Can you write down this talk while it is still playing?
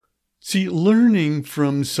See, learning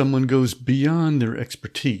from someone goes beyond their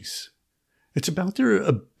expertise. It's about their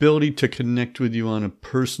ability to connect with you on a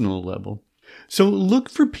personal level. So look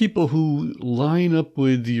for people who line up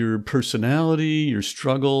with your personality, your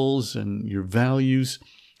struggles, and your values.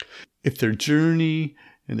 If their journey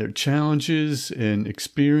and their challenges and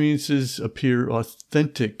experiences appear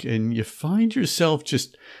authentic and you find yourself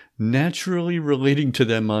just naturally relating to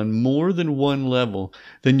them on more than one level,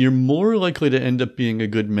 then you're more likely to end up being a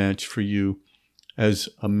good match for you as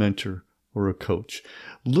a mentor or a coach.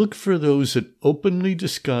 Look for those that openly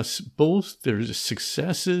discuss both their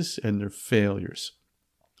successes and their failures.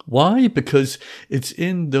 Why? Because it's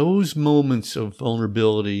in those moments of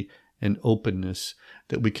vulnerability and openness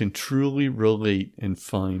that we can truly relate and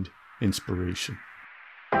find inspiration.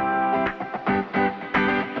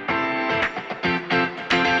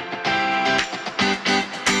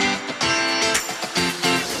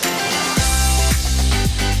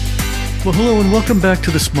 Well, hello and welcome back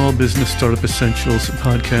to the Small Business Startup Essentials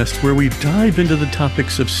podcast, where we dive into the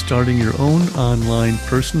topics of starting your own online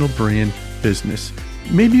personal brand business.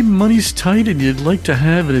 Maybe money's tight and you'd like to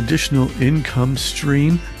have an additional income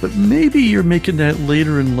stream, but maybe you're making that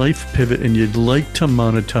later in life pivot and you'd like to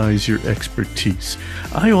monetize your expertise.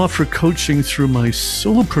 I offer coaching through my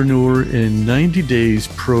Solopreneur in 90 Days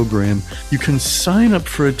program. You can sign up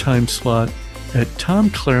for a time slot at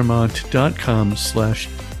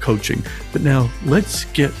tomclaremont.com/coaching. But now let's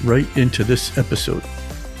get right into this episode.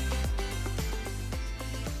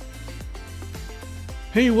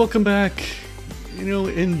 Hey, welcome back.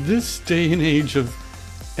 In this day and age of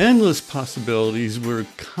endless possibilities, we're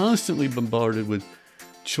constantly bombarded with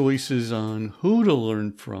choices on who to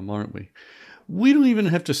learn from, aren't we? We don't even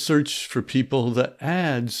have to search for people. The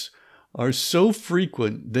ads are so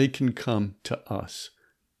frequent, they can come to us.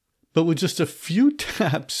 But with just a few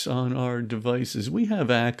taps on our devices, we have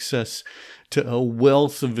access to a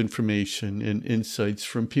wealth of information and insights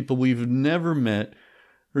from people we've never met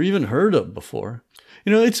or even heard of before.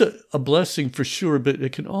 It's a blessing for sure, but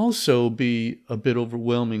it can also be a bit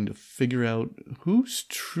overwhelming to figure out who's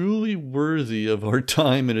truly worthy of our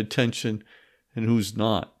time and attention and who's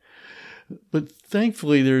not. But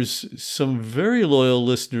thankfully, there's some very loyal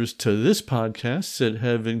listeners to this podcast that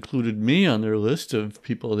have included me on their list of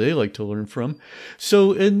people they like to learn from.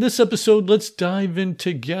 So in this episode, let's dive in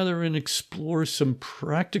together and explore some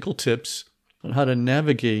practical tips on how to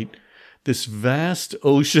navigate this vast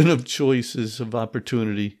ocean of choices of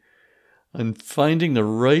opportunity and finding the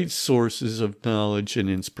right sources of knowledge and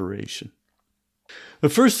inspiration.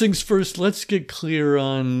 But first things first, let's get clear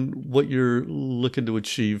on what you're looking to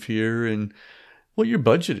achieve here and what your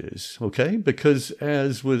budget is, okay? Because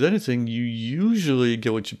as with anything, you usually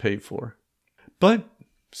get what you pay for. But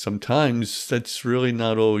sometimes that's really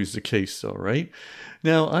not always the case though, right?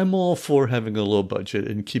 Now, I'm all for having a low budget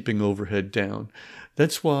and keeping overhead down.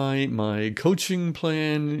 That's why my coaching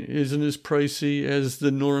plan isn't as pricey as the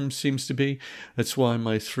norm seems to be. That's why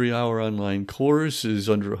my 3-hour online course is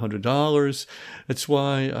under $100. That's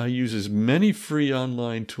why I use as many free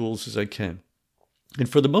online tools as I can. And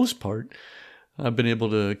for the most part, I've been able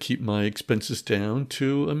to keep my expenses down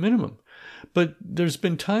to a minimum. But there's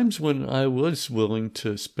been times when I was willing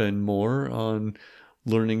to spend more on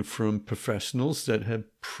learning from professionals that have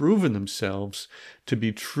proven themselves to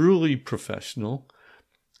be truly professional,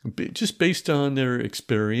 just based on their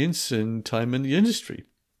experience and time in the industry.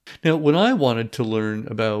 Now, when I wanted to learn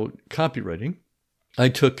about copywriting, I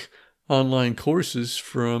took online courses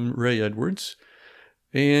from Ray Edwards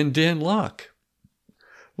and Dan Lok.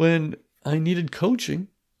 When I needed coaching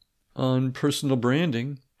on personal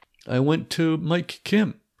branding, I went to Mike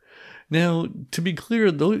Kim. Now, to be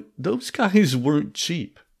clear, those guys weren't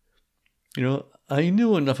cheap. I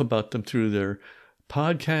knew enough about them through their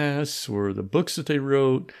podcasts or the books that they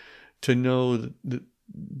wrote to know that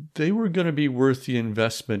they were going to be worth the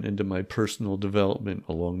investment into my personal development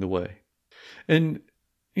along the way. And,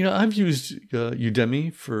 I've used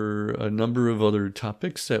Udemy for a number of other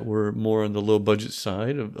topics that were more on the low budget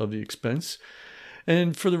side of the expense.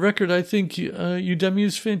 And for the record, I think Udemy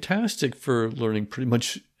is fantastic for learning pretty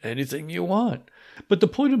much anything you want. But the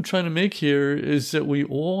point I'm trying to make here is that we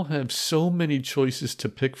all have so many choices to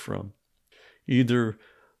pick from, either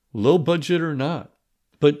low budget or not.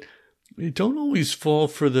 But don't always fall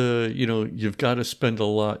for the, you've got to spend a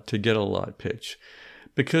lot to get a lot pitch.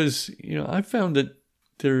 Because, I found that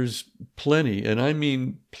there's plenty, and I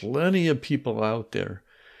mean plenty of people out there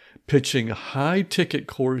pitching high ticket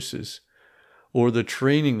courses or the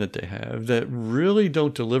training that they have that really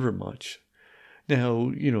don't deliver much.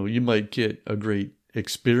 Now, you might get a great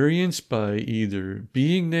experience by either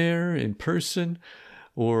being there in person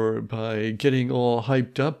or by getting all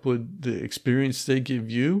hyped up with the experience they give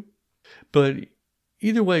you. But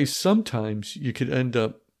either way, sometimes you could end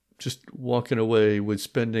up just walking away with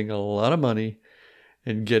spending a lot of money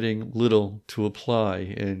and getting little to apply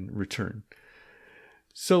in return.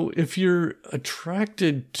 So if you're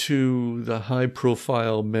attracted to the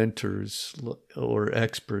high-profile mentors or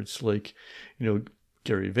experts like,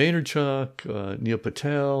 Gary Vaynerchuk, Neil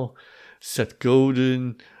Patel, Seth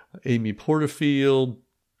Godin, Amy Porterfield,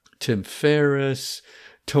 Tim Ferriss,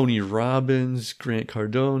 Tony Robbins, Grant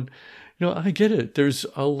Cardone, I get it. There's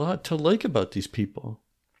a lot to like about these people.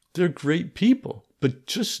 They're great people, but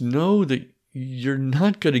just know that you're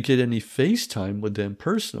not going to get any face time with them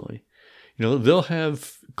personally. They'll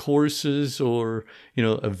have courses or,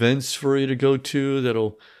 events for you to go to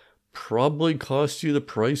that'll probably cost you the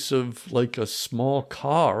price of like a small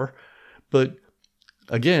car. But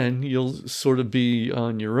again, you'll sort of be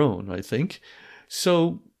on your own, I think.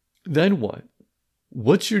 So then what?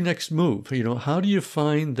 What's your next move? How do you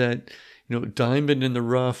find that, diamond in the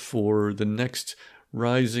rough or the next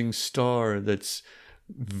rising star that's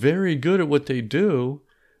very good at what they do,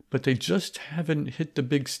 but they just haven't hit the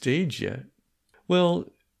big stage yet?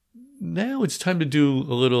 Well, now it's time to do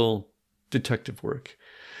a little detective work.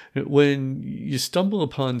 When you stumble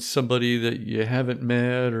upon somebody that you haven't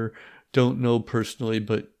met or don't know personally,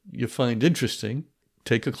 but you find interesting,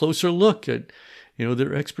 take a closer look at,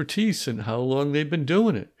 their expertise and how long they've been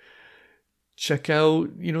doing it. Check out,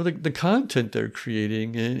 the content they're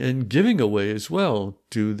creating and giving away as well.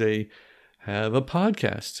 Do they have a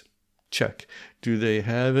podcast? Check. Do they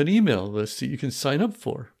have an email list that you can sign up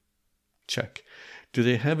for? Check. Do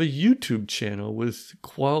they have a YouTube channel with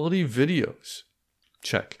quality videos?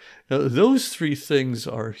 Check. Now, those three things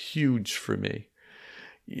are huge for me.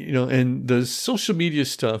 And the social media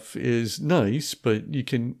stuff is nice, but you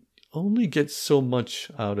can only get so much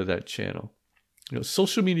out of that channel.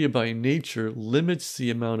 Social media by nature limits the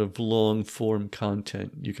amount of long-form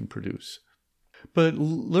content you can produce. But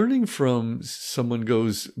learning from someone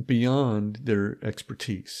goes beyond their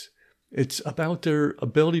expertise. It's about their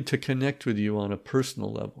ability to connect with you on a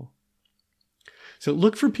personal level. So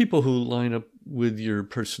look for people who line up with your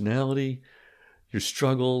personality, your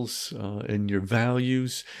struggles, and your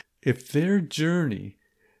values. If their journey,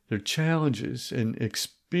 their challenges and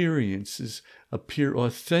experiences appear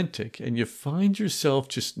authentic and you find yourself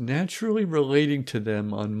just naturally relating to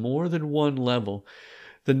them on more than one level,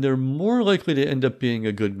 then they're more likely to end up being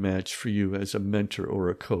a good match for you as a mentor or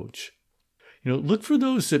a coach. Look for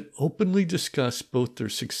those that openly discuss both their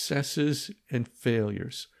successes and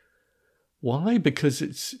failures. Why? Because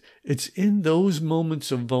it's in those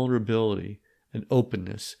moments of vulnerability and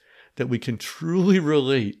openness that we can truly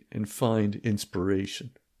relate and find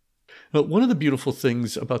inspiration. Now, one of the beautiful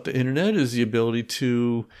things about the internet is the ability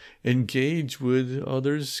to engage with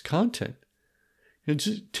others' content.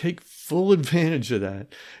 Just take full advantage of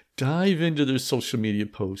that. Dive into their social media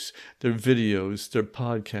posts, their videos, their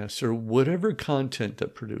podcasts, or whatever content they're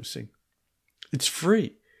producing. It's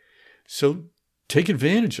free, so take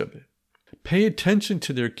advantage of it. Pay attention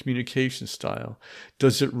to their communication style.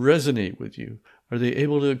 Does it resonate with you? Are they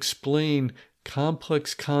able to explain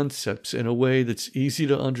complex concepts in a way that's easy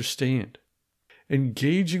to understand?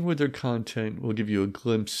 Engaging with their content will give you a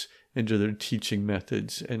glimpse into their teaching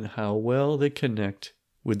methods and how well they connect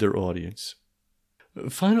with their audience.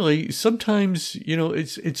 Finally, sometimes,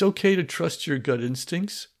 it's okay to trust your gut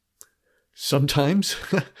instincts. Sometimes.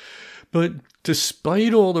 But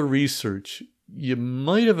despite all the research, you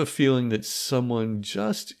might have a feeling that someone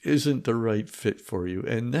just isn't the right fit for you,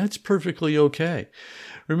 and that's perfectly okay.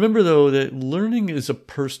 Remember, though, that learning is a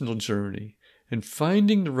personal journey, and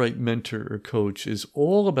finding the right mentor or coach is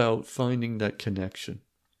all about finding that connection.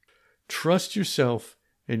 Trust yourself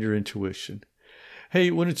and your intuition. Hey,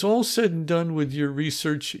 when it's all said and done with your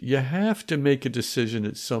research, you have to make a decision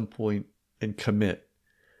at some point and commit.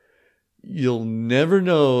 You'll never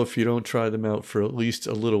know if you don't try them out for at least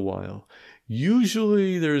a little while.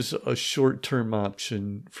 Usually there's a short-term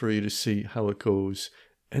option for you to see how it goes,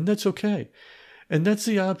 and that's okay. And that's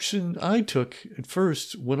the option I took at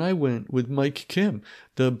first when I went with Mike Kim,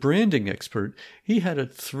 the branding expert. He had a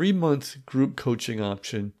 3-month group coaching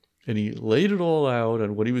option, and he laid it all out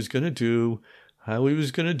on what he was going to do, how he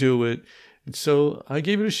was going to do it. And so I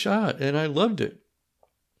gave it a shot, and I loved it.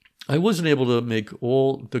 I wasn't able to make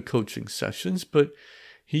all the coaching sessions, but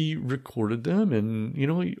he recorded them and,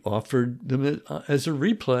 he offered them as a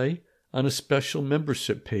replay on a special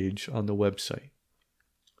membership page on the website.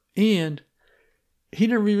 And he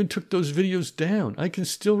never even took those videos down. I can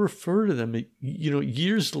still refer to them,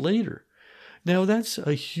 years later. Now, that's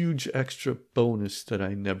a huge extra bonus that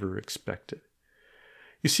I never expected.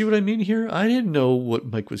 You see what I mean here? I didn't know what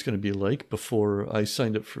Mike was going to be like before I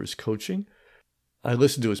signed up for his coaching. I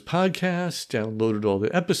listened to his podcast, downloaded all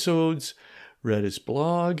the episodes, read his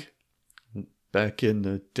blog back in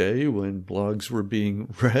the day when blogs were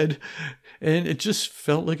being read, and it just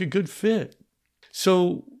felt like a good fit.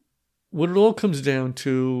 So what it all comes down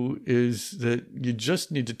to is that you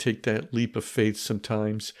just need to take that leap of faith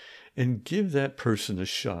sometimes and give that person a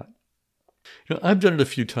shot. I've done it a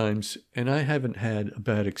few times, and I haven't had a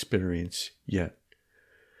bad experience yet.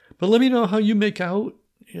 But let me know how you make out.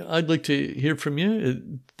 I'd like to hear from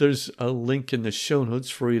you. There's a link in the show notes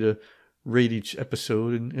for you to rate each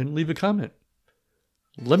episode and leave a comment.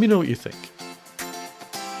 Let me know what you think.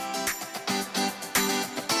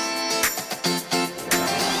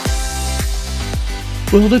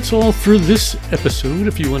 Well, that's all for this episode.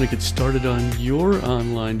 If you want to get started on your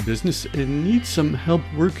online business and need some help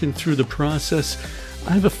working through the process,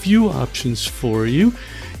 I have a few options for you.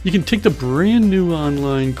 You can take the brand new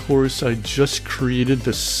online course I just created,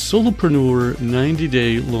 the Solopreneur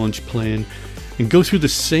 90-Day Launch Plan, and go through the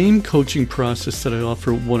same coaching process that I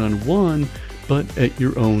offer one-on-one, but at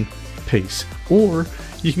your own pace. Or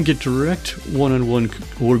you can get direct one-on-one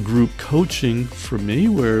or group coaching from me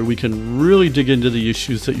where we can really dig into the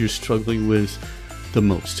issues that you're struggling with the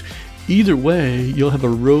most. Either way, you'll have a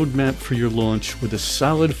roadmap for your launch with a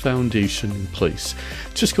solid foundation in place.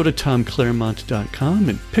 Just go to tomclaremont.com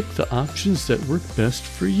and pick the options that work best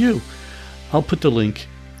for you. I'll put the link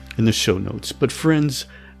in the show notes. But friends,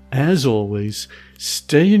 as always,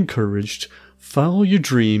 stay encouraged, follow your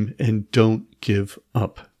dream, and don't give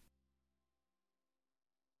up.